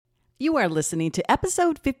You are listening to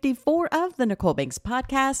episode 54 of the Nicole Banks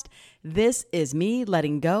podcast. This is me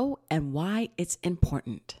letting go and why it's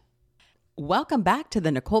important. Welcome back to the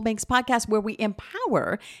Nicole Banks podcast, where we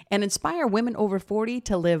empower and inspire women over 40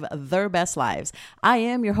 to live their best lives. I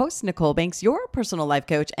am your host, Nicole Banks, your personal life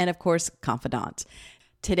coach, and of course, confidant.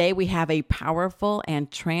 Today, we have a powerful and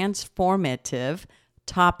transformative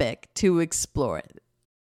topic to explore.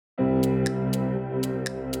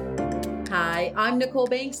 Hi, I'm Nicole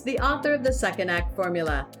Banks, the author of The Second Act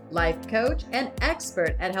Formula, life coach and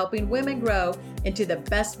expert at helping women grow into the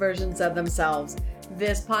best versions of themselves.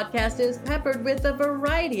 This podcast is peppered with a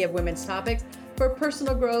variety of women's topics for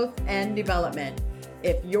personal growth and development.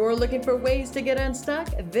 If you're looking for ways to get unstuck,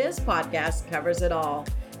 this podcast covers it all.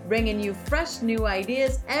 Bringing you fresh new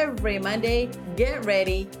ideas every Monday. Get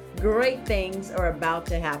ready. Great things are about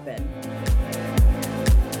to happen.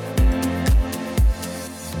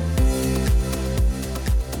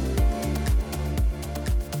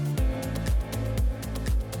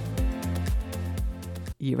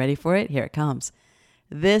 You ready for it? Here it comes.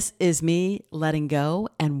 This is me letting go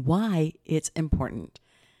and why it's important.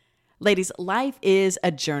 Ladies, life is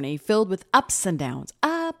a journey filled with ups and downs,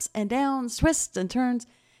 twists and turns.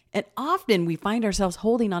 And often we find ourselves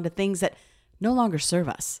holding on to things that no longer serve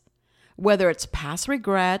us. Whether it's past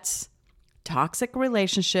regrets, toxic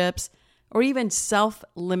relationships, or even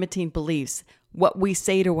self-limiting beliefs, what we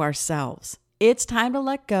say to ourselves. It's time to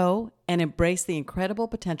let go and embrace the incredible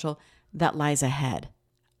potential that lies ahead.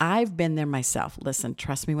 I've been there myself. Listen,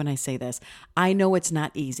 trust me when I say this. I know it's not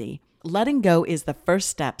easy. Letting go is the first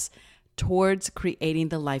steps towards creating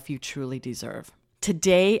the life you truly deserve.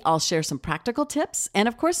 Today, I'll share some practical tips and,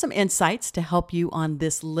 of course, some insights to help you on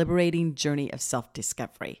this liberating journey of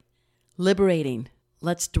self-discovery. Liberating.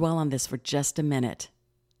 Let's dwell on this for just a minute.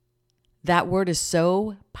 That word is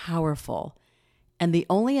so powerful. And the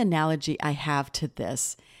only analogy I have to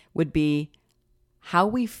this would be how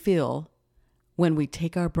we feel when we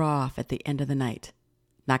take our bra off at the end of the night.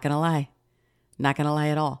 Not going to lie. Not going to lie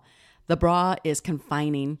at all. The bra is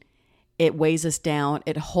confining. It weighs us down.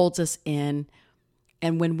 It holds us in.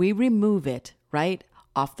 And when we remove it, right,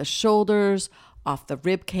 off the shoulders, off the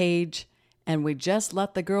rib cage, and we just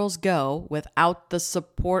let the girls go without the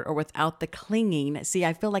support or without the clinging. See,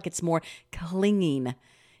 I feel like it's more clinging.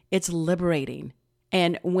 It's liberating.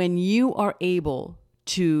 And when you are able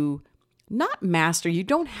to not master, you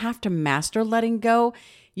don't have to master letting go.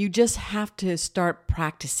 You just have to start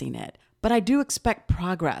practicing it. But I do expect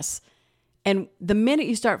progress. And the minute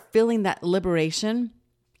you start feeling that liberation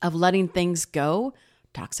of letting things go,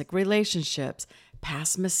 toxic relationships,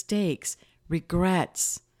 past mistakes,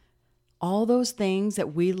 regrets, all those things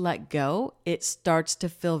that we let go, it starts to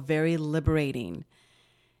feel very liberating.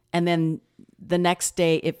 And then the next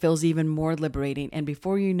day, it feels even more liberating. And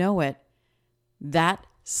before you know it, that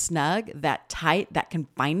snug, that tight, that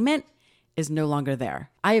confinement is no longer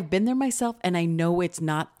there. I have been there myself, and I know it's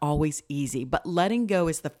not always easy, but letting go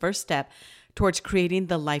is the first step towards creating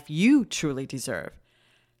the life you truly deserve.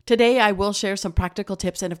 Today, I will share some practical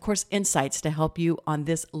tips and, of course, insights to help you on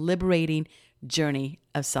this liberating journey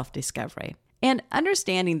of self-discovery. And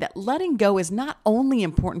understanding that letting go is not only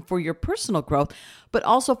important for your personal growth, but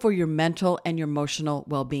also for your mental and your emotional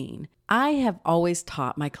well-being. I have always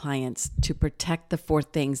taught my clients to protect the four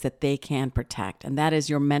things that they can protect, and that is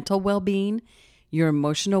your mental well-being, your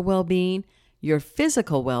emotional well-being, your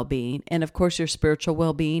physical well-being, and of course, your spiritual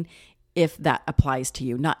well-being, if that applies to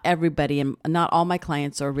you. Not everybody and not all my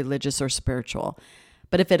clients are religious or spiritual,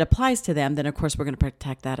 but if it applies to them, then of course, we're going to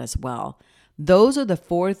protect that as well. Those are the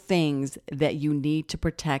four things that you need to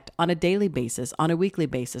protect on a daily basis, on a weekly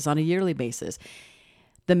basis, on a yearly basis.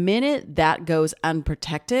 The minute that goes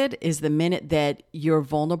unprotected is the minute that you're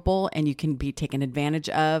vulnerable and you can be taken advantage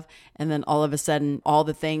of. And then all of a sudden, all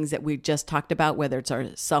the things that we just talked about, whether it's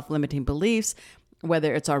our self-limiting beliefs,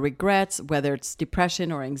 whether it's our regrets, whether it's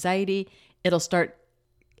depression or anxiety,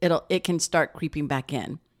 it can start creeping back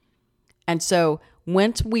in. And so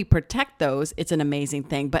once we protect those, it's an amazing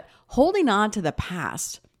thing. But holding on to the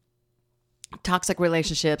past, toxic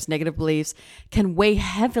relationships, negative beliefs can weigh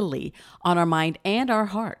heavily on our mind and our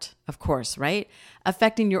heart, of course, right?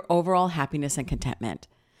 Affecting your overall happiness and contentment.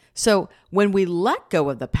 So when we let go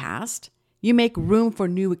of the past, you make room for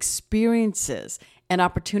new experiences and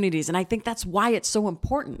opportunities. And I think that's why it's so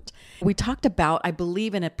important. We talked about, I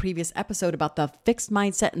believe in a previous episode, about the fixed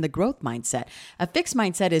mindset and the growth mindset. A fixed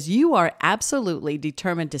mindset is you are absolutely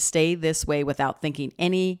determined to stay this way without thinking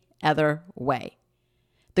any other way.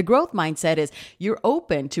 The growth mindset is you're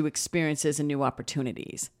open to experiences and new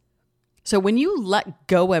opportunities. So when you let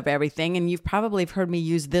go of everything, and you've probably heard me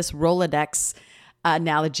use this Rolodex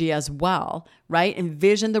analogy as well, right?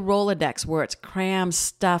 Envision the Rolodex where it's crammed,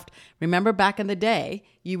 stuffed. Remember back in the day,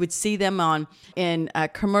 you would see them in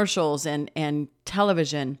commercials and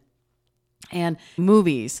television and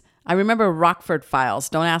movies. I remember Rockford Files.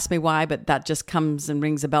 Don't ask me why, but that just comes and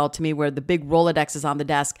rings a bell to me, where the big Rolodex is on the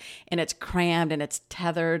desk and it's crammed and it's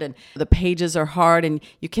tethered and the pages are hard and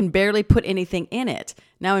you can barely put anything in it.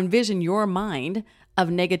 Now envision your mind of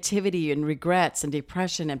negativity and regrets and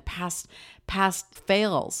depression and past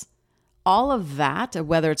fails. All of that,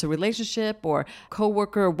 whether it's a relationship or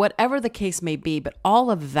coworker, whatever the case may be, but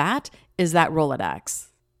all of that is that Rolodex.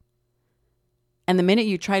 And the minute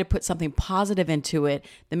you try to put something positive into it,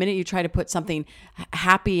 the minute you try to put something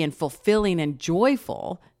happy and fulfilling and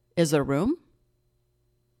joyful, is there room?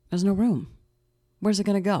 There's no room. Where's it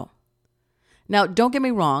going to go? Now, don't get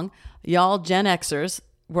me wrong, y'all Gen Xers,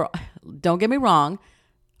 don't get me wrong,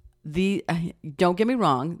 the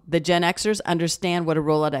Gen Xers understand what a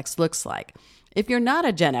Rolodex looks like. If you're not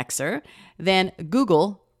a Gen Xer, then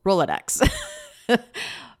Google Rolodex.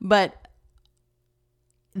 But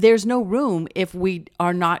there's no room if we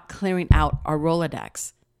are not clearing out our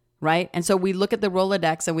Rolodex, right? And so we look at the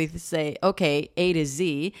Rolodex and we say, okay, A to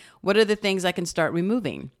Z, what are the things I can start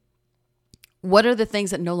removing? What are the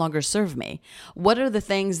things that no longer serve me? What are the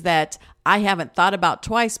things that I haven't thought about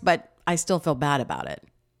twice, but I still feel bad about it?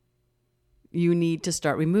 You need to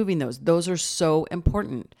start removing those. Those are so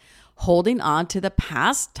important. Holding on to the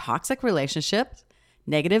past toxic relationships,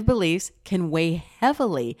 negative beliefs can weigh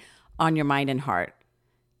heavily on your mind and heart.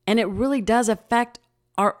 And it really does affect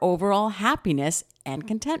our overall happiness and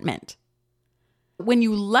contentment. When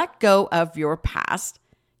you let go of your past,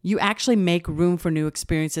 you actually make room for new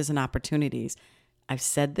experiences and opportunities. I've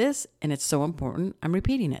said this and it's so important, I'm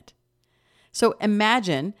repeating it. So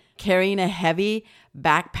imagine carrying a heavy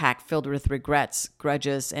backpack filled with regrets,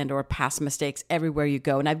 grudges, and or past mistakes everywhere you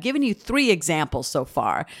go. And I've given you 3 examples so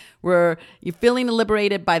far where you're feeling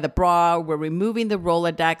liberated by the bra, we're removing the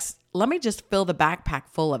Rolodex. Let me just fill the backpack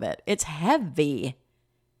full of it. It's heavy.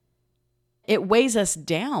 It weighs us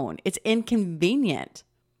down. It's inconvenient.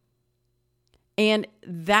 And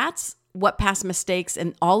that's what past mistakes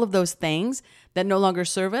and all of those things that no longer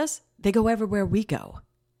serve us, they go everywhere we go.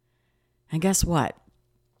 And guess what?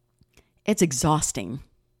 It's exhausting.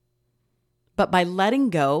 But by letting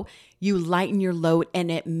go, you lighten your load and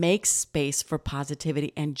it makes space for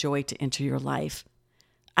positivity and joy to enter your life.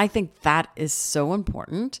 I think that is so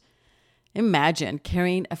important. Imagine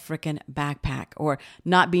carrying a freaking backpack or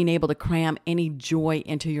not being able to cram any joy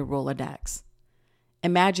into your Rolodex.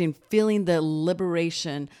 Imagine feeling the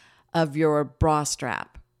liberation of your bra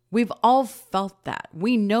strap. We've all felt that.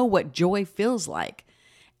 We know what joy feels like.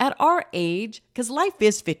 At our age, because life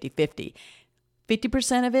is 50-50.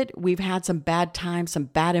 50% of it, we've had some bad times, some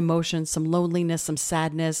bad emotions, some loneliness, some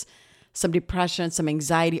sadness, some depression, some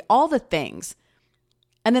anxiety, all the things.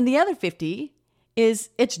 And then the other 50 is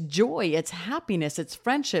it's joy, it's happiness, it's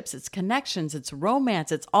friendships, it's connections, it's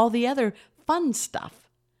romance, it's all the other fun stuff.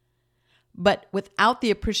 But without the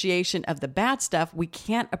appreciation of the bad stuff, we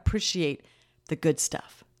can't appreciate the good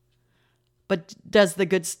stuff. But does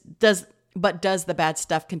the bad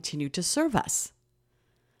stuff continue to serve us?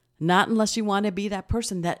 Not unless you want to be that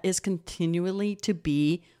person that is continually to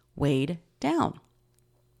be weighed down.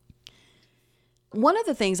 One of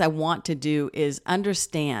the things I want to do is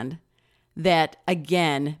understand that,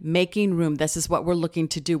 again, making room, this is what we're looking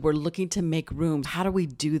to do. We're looking to make room. How do we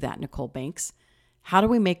do that, Nicole Banks? How do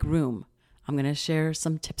we make room? I'm going to share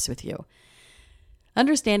some tips with you.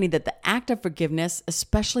 Understanding that the act of forgiveness,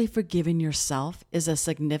 especially forgiving yourself, is a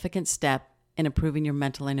significant step in improving your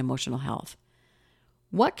mental and emotional health.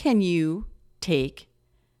 What can you take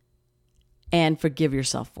and forgive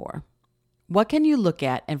yourself for? What can you look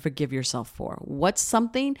at and forgive yourself for? What's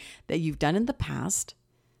something that you've done in the past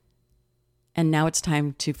and now it's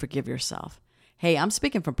time to forgive yourself? Hey, I'm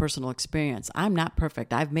speaking from personal experience. I'm not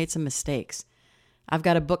perfect. I've made some mistakes. I've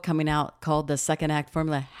got a book coming out called The Second Act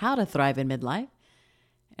Formula, How to Thrive in Midlife.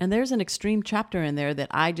 And there's an extreme chapter in there that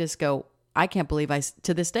I just go, I can't believe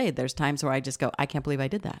to this day, there's times where I just go, I can't believe I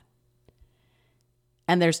did that.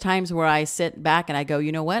 And there's times where I sit back and I go,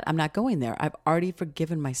 you know what? I'm not going there. I've already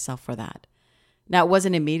forgiven myself for that. Now, it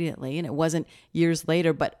wasn't immediately and it wasn't years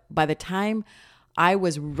later, but by the time I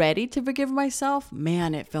was ready to forgive myself,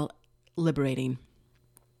 man, it felt liberating.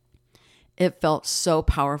 It felt so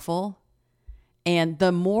powerful. And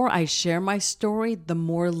the more I share my story, the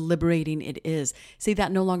more liberating it is. See,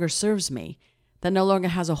 that no longer serves me. That no longer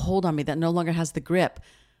has a hold on me. That no longer has the grip,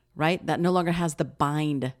 right? That no longer has the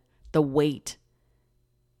bind, the weight.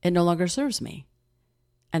 It no longer serves me.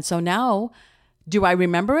 And so now Do I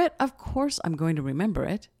remember it? Of course I'm going to remember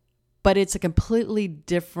it, but it's a completely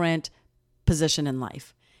different position in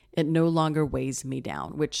life. It no longer weighs me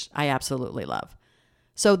down, which I absolutely love.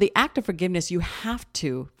 So the act of forgiveness, you have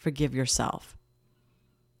to forgive yourself.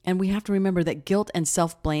 And we have to remember that guilt and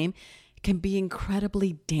self-blame can be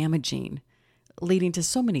incredibly damaging, leading to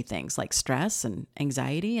so many things like stress and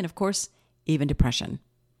anxiety, and of course, even depression.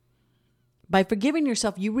 By forgiving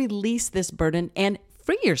yourself, you release this burden and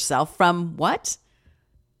free yourself from what?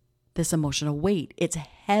 This emotional weight. It's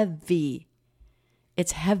heavy.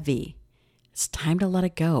 It's heavy. It's time to let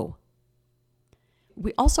it go.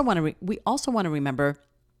 We also want to remember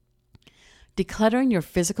decluttering your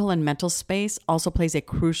physical and mental space also plays a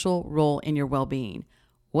crucial role in your well-being.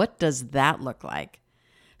 What does that look like?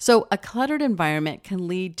 So a cluttered environment can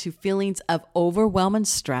lead to feelings of overwhelm and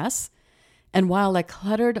stress, and while a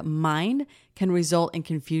cluttered mind can result in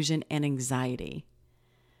confusion and anxiety.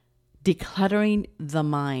 Decluttering the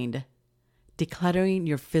mind, decluttering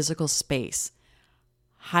your physical space.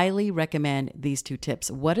 Highly recommend these 2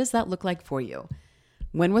 tips. What does that look like for you?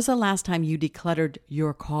 When was the last time you decluttered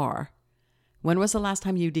your car? When was the last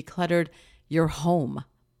time you decluttered your home?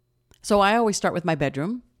 So I always start with my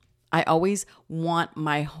bedroom. I always want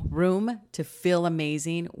my room to feel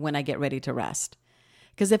amazing when I get ready to rest.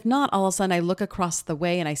 Because if not, all of a sudden I look across the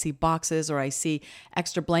way and I see boxes, or I see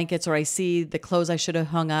extra blankets, or I see the clothes I should have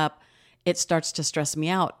hung up. It starts to stress me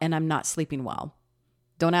out and I'm not sleeping well.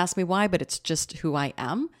 Don't ask me why, but it's just who I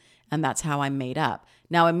am, and that's how I'm made up.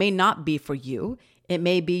 Now, it may not be for you. It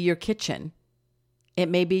may be your kitchen. It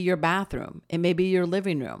may be your bathroom. It may be your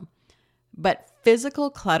living room. But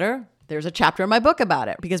physical clutter, there's a chapter in my book about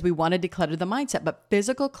it because we want to declutter the mindset, but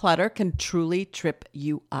physical clutter can truly trip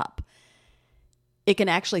you up. It can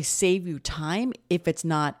actually save you time if it's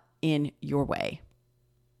not in your way,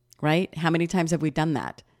 right? How many times have we done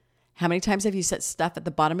that? How many times have you set stuff at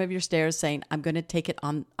the bottom of your stairs saying, I'm going to take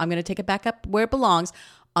it back up where it belongs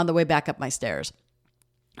on the way back up my stairs.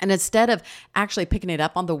 And instead of actually picking it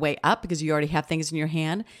up on the way up because you already have things in your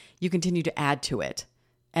hand, you continue to add to it.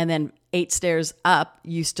 And then 8 stairs up,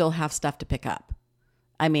 you still have stuff to pick up.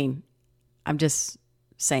 I mean, I'm just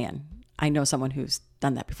saying, I know someone who's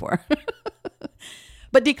done that before.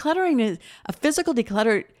 But decluttering is a physical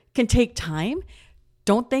declutter can take time.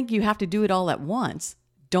 Don't think you have to do it all at once.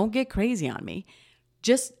 Don't get crazy on me.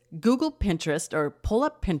 Just Google Pinterest or pull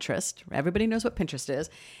up Pinterest. Everybody knows what Pinterest is,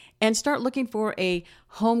 and start looking for a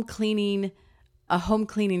home cleaning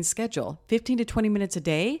schedule. 15 to 20 minutes a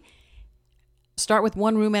day. Start with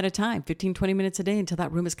one room at a time, 15, 20 minutes a day until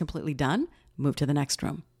that room is completely done. Move to the next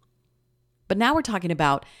room. But now we're talking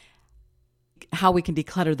about how we can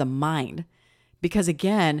declutter the mind. Because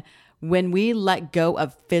again, when we let go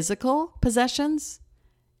of physical possessions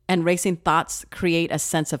and racing thoughts create a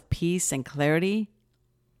sense of peace and clarity.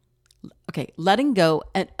 Okay, letting go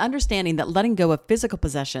and understanding that letting go of physical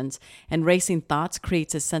possessions and racing thoughts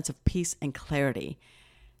creates a sense of peace and clarity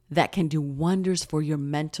that can do wonders for your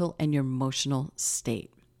mental and your emotional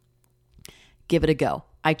state. Give it a go.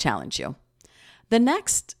 I challenge you. The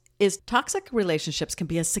next is toxic relationships can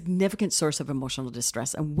be a significant source of emotional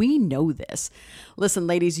distress, and we know this. Listen,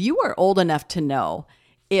 ladies, you are old enough to know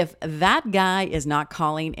if that guy is not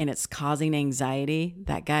calling and it's causing anxiety,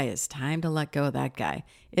 that guy is time to let go of that guy.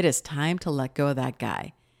 It is time to let go of that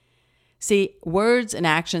guy. See, words and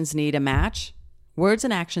actions need a match. Words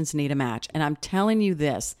and actions need a match. And I'm telling you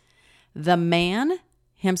this, the man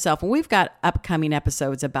himself, and we've got upcoming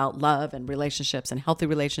episodes about love and relationships and healthy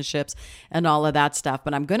relationships and all of that stuff,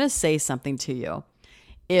 but I'm going to say something to you.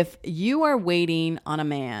 If you are waiting on a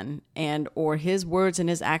man and or his words and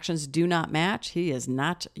his actions do not match, he is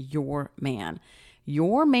not your man.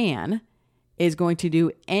 Your man is going to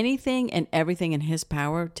do anything and everything in his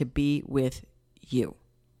power to be with you.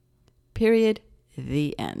 Period.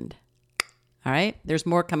 The end. All right. There's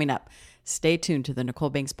more coming up. Stay tuned to the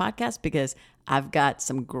Nicole Banks podcast because I've got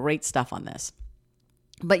some great stuff on this.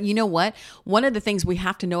 But you know what? One of the things we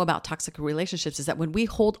have to know about toxic relationships is that when we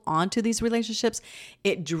hold on to these relationships,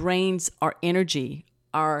 it drains our energy.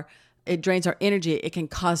 It drains our energy. It can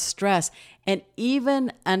cause stress, and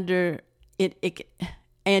even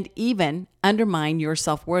undermine your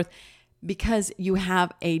self-worth because you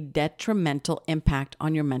have a detrimental impact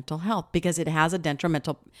on your mental health because it has a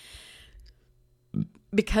detrimental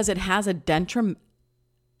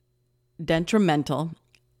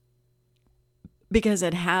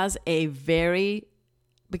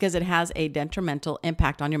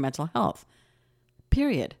impact on your mental health.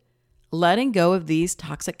 Period. Letting go of these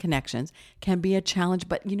toxic connections can be a challenge,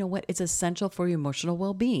 but you know what? It's essential for your emotional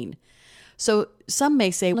well-being. So some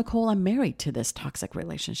may say, Nicole, I'm married to this toxic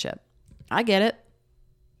relationship. I get it.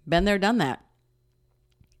 Been there, done that.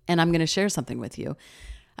 And I'm going to share something with you.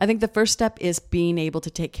 I think the first step is being able to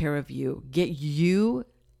take care of you. Get you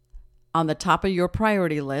on the top of your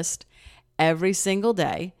priority list every single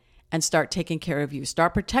day and start taking care of you.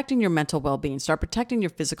 Start protecting your mental well-being. Start protecting your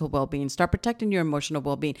physical well-being. Start protecting your emotional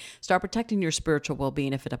well-being. Start protecting your spiritual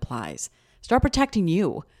well-being if it applies. Start protecting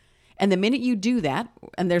you. And the minute you do that,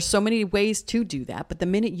 and there's so many ways to do that, but the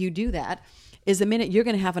minute you do that is the minute you're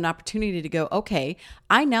going to have an opportunity to go, okay,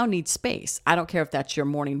 I now need space. I don't care if that's your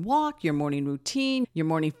morning walk, your morning routine, your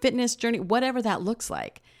morning fitness journey, whatever that looks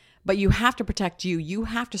like. But you have to protect you. You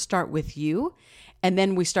have to start with you. And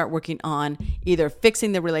then we start working on either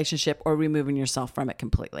fixing the relationship or removing yourself from it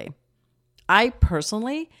completely. I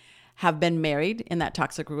personally have been married in that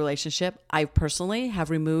toxic relationship. I personally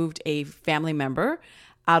have removed a family member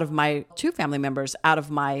out of my, two family members out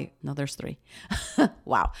of my, no, there's three.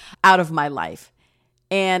 Wow. Out of my life.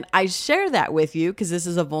 And I share that with you because this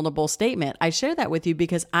is a vulnerable statement. I share that with you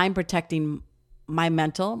because I'm protecting my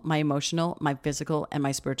mental, my emotional, my physical, and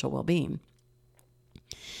my spiritual well-being.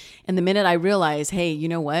 And the minute I realize, hey, you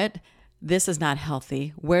know what? This is not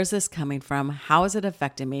healthy. Where's this coming from? How is it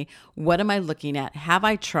affecting me? What am I looking at? Have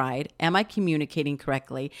I tried? Am I communicating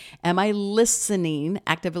correctly? Am I listening,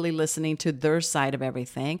 actively listening to their side of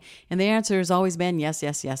everything? And the answer has always been yes,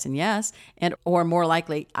 yes, yes, and yes. And or more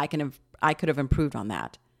likely, I could have improved on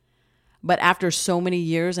that. But after so many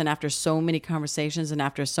years and after so many conversations and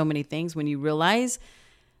after so many things, when you realize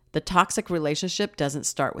the toxic relationship doesn't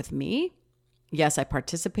start with me, yes, I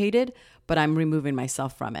participated, but I'm removing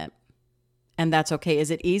myself from it. And that's okay.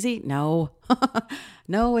 Is it easy? No.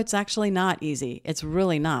 No, it's actually not easy. It's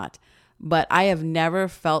really not. But I have never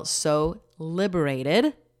felt so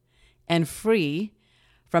liberated and free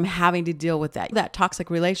from having to deal with that toxic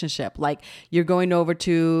relationship. Like you're going over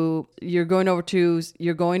to a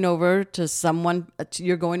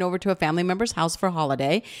family member's house for a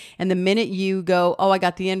holiday. And the minute you go, oh, I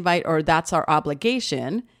got the invite, or that's our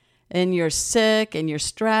obligation, and you're sick and you're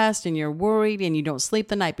stressed and you're worried and you don't sleep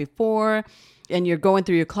the night before and you're going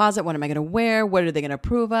through your closet. What am I going to wear? What are they going to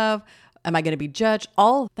approve of? Am I going to be judged?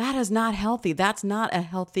 All that is not healthy. That's not a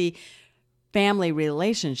healthy family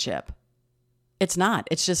relationship. It's not.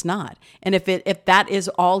 It's just not. And if that is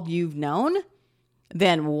all you've known,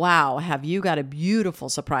 then wow, have you got a beautiful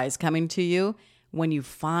surprise coming to you when you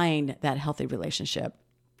find that healthy relationship.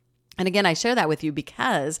 And again, I share that with you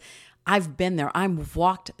because I've been there. I've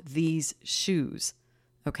walked these shoes.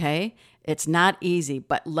 Okay. It's not easy,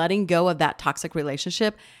 but letting go of that toxic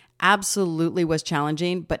relationship absolutely was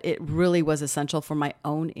challenging, but it really was essential for my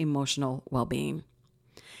own emotional well-being.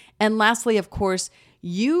 And lastly, of course,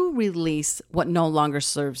 you release what no longer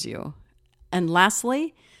serves you. And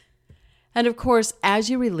of course,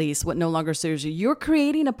 as you release what no longer serves you, you're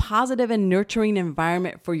creating a positive and nurturing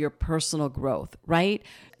environment for your personal growth, right?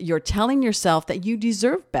 You're telling yourself that you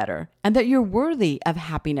deserve better and that you're worthy of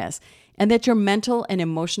happiness and that your mental and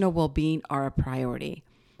emotional well-being are a priority.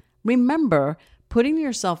 Remember, putting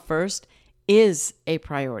yourself first is a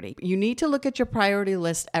priority. You need to look at your priority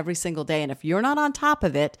list every single day. And if you're not on top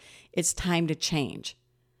of it, it's time to change.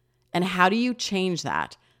 And how do you change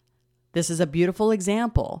that? This is a beautiful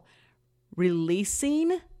example.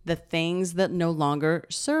 Releasing the things that no longer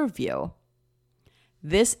serve you.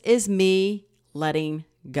 This is me letting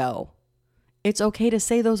go. It's okay to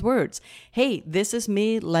say those words. Hey, this is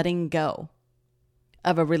me letting go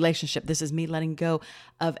of a relationship. This is me letting go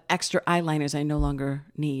of extra eyeliners I no longer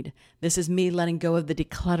need. This is me letting go of the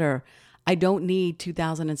declutter. I don't need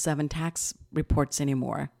 2007 tax reports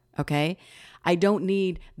anymore. Okay. I don't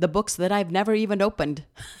need the books that I've never even opened.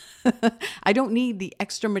 I don't need the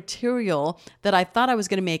extra material that I thought I was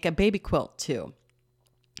going to make a baby quilt for.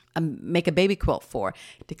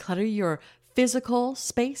 Declutter your physical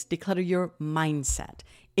space, declutter your mindset.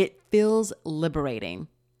 It feels liberating.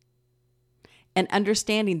 And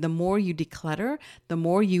understanding the more you declutter, the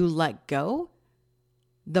more you let go,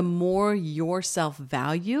 the more your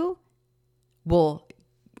self-value will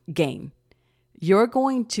gain. You're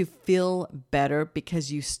going to feel better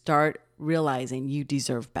because you start realizing you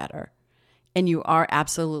deserve better and you are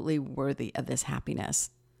absolutely worthy of this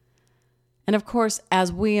happiness. And of course,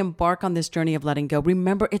 as we embark on this journey of letting go,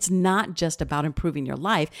 remember, it's not just about improving your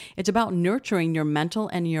life. It's about nurturing your mental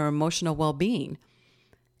and your emotional well-being.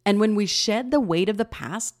 And when we shed the weight of the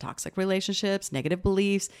past, toxic relationships, negative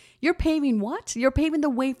beliefs, you're paving what? You're paving the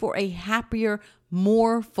way for a happier,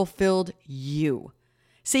 more fulfilled you.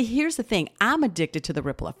 See, here's the thing. I'm addicted to the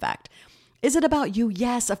ripple effect. Is it about you?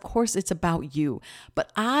 Yes, of course it's about you.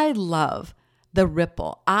 But I love the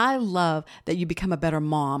ripple. I love that you become a better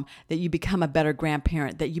mom, that you become a better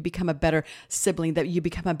grandparent, that you become a better sibling, that you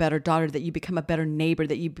become a better daughter, that you become a better neighbor,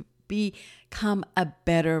 that you become a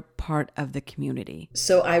better part of the community.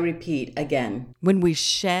 So I repeat again, when we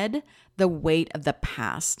shed the weight of the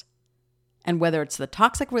past, and whether it's the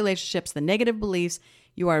toxic relationships, the negative beliefs,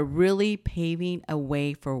 you are really paving a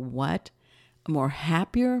way for what? A more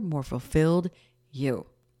happier, more fulfilled you.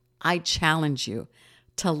 I challenge you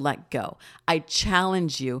to let go. I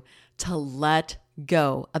challenge you to let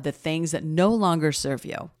go of the things that no longer serve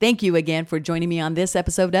you. Thank you again for joining me on this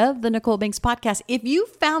episode of the Nicole Binks Podcast. If you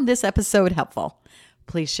found this episode helpful,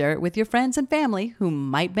 please share it with your friends and family who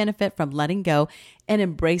might benefit from letting go and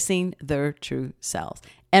embracing their true selves.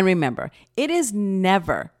 And remember, it is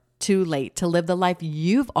never too late to live the life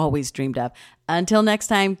you've always dreamed of. Until next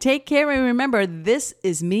time, take care and remember, this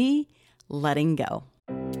is me letting go.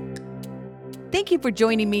 Thank you for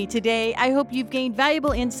joining me today. I hope you've gained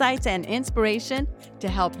valuable insights and inspiration to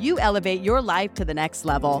help you elevate your life to the next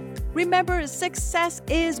level. Remember, success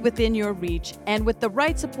is within your reach, and with the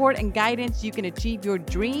right support and guidance, you can achieve your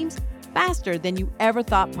dreams faster than you ever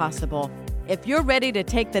thought possible. If you're ready to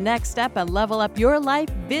take the next step and level up your life,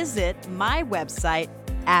 visit my website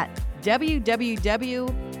at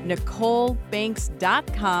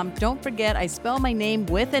www.NicoleBinks.com. Don't forget, I spell my name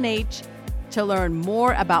with an H, to learn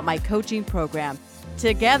more about my coaching program.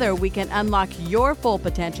 Together, we can unlock your full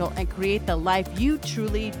potential and create the life you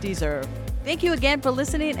truly deserve. Thank you again for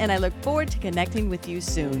listening, and I look forward to connecting with you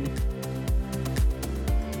soon.